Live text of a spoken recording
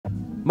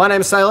My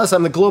name is Silas.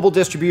 I'm the Global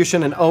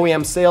Distribution and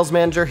OEM Sales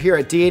Manager here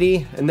at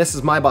DEITY, and this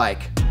is my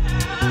bike.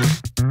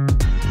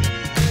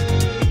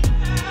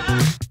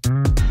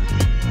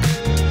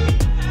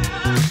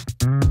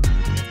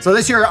 So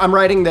this year I'm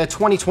riding the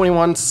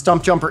 2021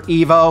 Stumpjumper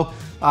EVO.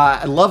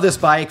 I love this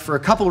bike for a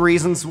couple of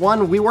reasons.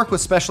 One, we work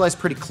with Specialized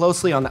pretty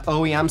closely on the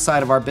OEM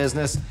side of our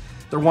business.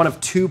 They're one of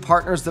two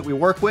partners that we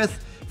work with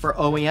for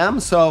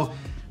OEM, so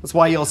that's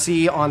why you'll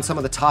see on some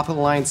of the top of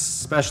the line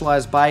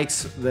Specialized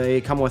bikes, they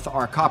come with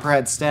our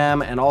copperhead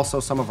stem and also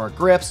some of our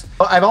grips.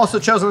 I've also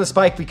chosen this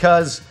bike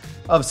because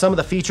of some of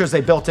the features they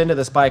built into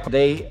this bike.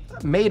 They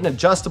made an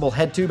adjustable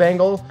head tube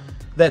angle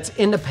that's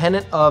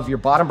independent of your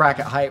bottom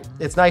bracket height.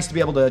 It's nice to be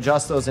able to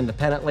adjust those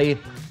independently.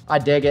 I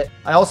dig it.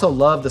 I also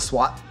love the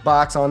SWAT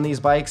box on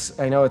these bikes.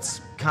 I know it's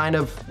kind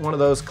of one of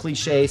those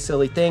cliche,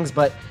 silly things,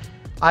 but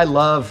I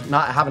love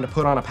not having to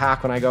put on a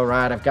pack when I go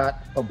ride. I've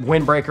got a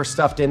windbreaker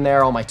stuffed in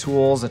there, all my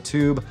tools, a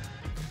tube.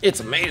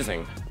 It's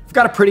amazing. I've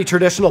got a pretty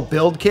traditional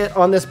build kit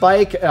on this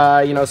bike.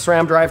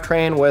 SRAM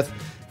drivetrain with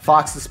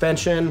Fox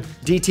suspension.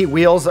 DT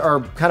wheels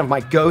are kind of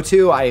my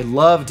go-to. I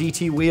love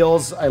DT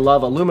wheels. I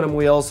love aluminum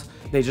wheels.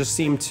 They just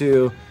seem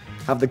to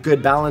have the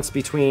good balance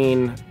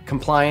between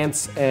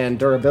compliance and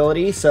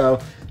durability, so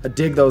I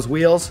dig those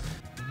wheels.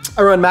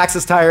 I run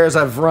Maxxis tires.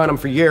 I've run them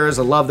for years.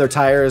 I love their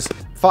tires.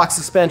 Fox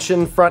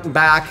suspension, front and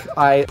back.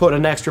 I put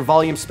an extra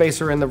volume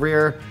spacer in the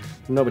rear.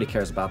 Nobody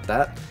cares about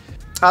that.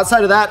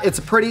 Outside of that, it's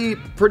a pretty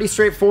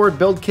straightforward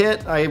build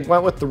kit. I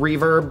went with the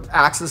Reverb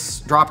Axis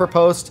dropper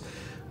post,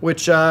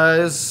 which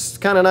is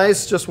kind of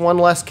nice. Just one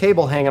less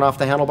cable hanging off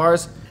the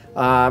handlebars.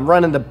 I'm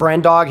running the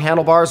Brendog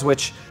handlebars,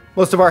 which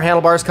most of our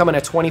handlebars come in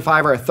a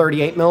 25 or a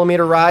 38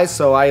 millimeter rise,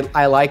 so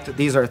I like that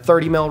these are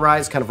 30 mil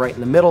rise, kind of right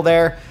in the middle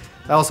there.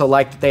 I also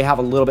like that they have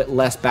a little bit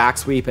less back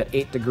sweep at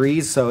 8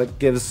 degrees, so it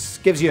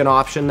gives you an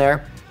option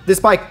there. This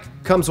bike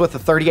comes with a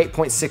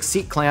 38.6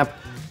 seat clamp,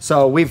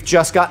 so we've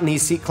just gotten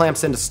these seat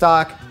clamps into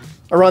stock.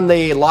 I run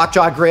the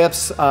Lockjaw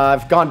grips.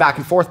 I've gone back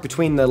and forth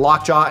between the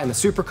Lockjaw and the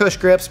Super Cush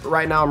grips, but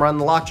right now I'm running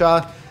the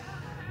Lockjaw.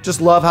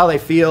 Just love how they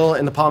feel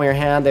in the palm of your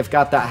hand. They've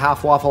got that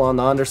half waffle on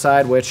the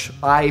underside, which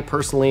I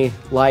personally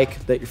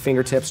like, that your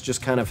fingertips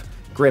just kind of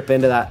grip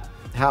into that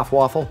half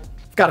waffle.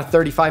 I've got a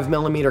 35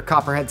 millimeter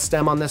copperhead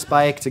stem on this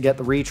bike to get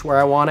the reach where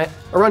I want it.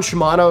 I run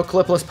Shimano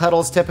clipless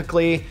pedals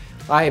typically.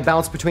 I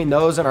bounce between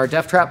those and our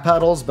Death Trap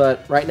pedals,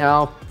 but right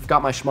now I've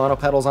got my Shimano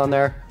pedals on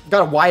there. I've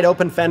got a wide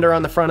open fender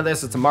on the front of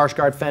this. It's a Marsh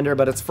Guard fender,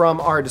 but it's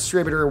from our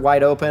distributor,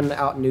 Wide Open,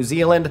 out in New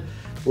Zealand.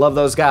 Love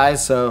those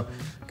guys, so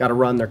got to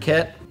run their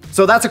kit.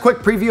 So that's a quick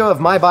preview of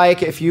my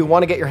bike. If you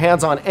want to get your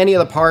hands on any of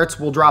the parts,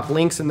 we'll drop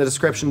links in the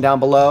description down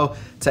below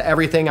to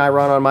everything I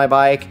run on my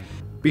bike.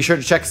 Be sure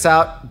to check us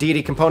out,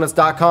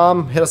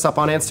 DEITYcomponents.com. Hit us up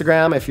on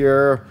Instagram if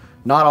you're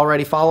not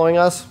already following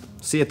us.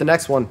 See you at the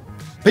next one.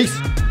 Peace.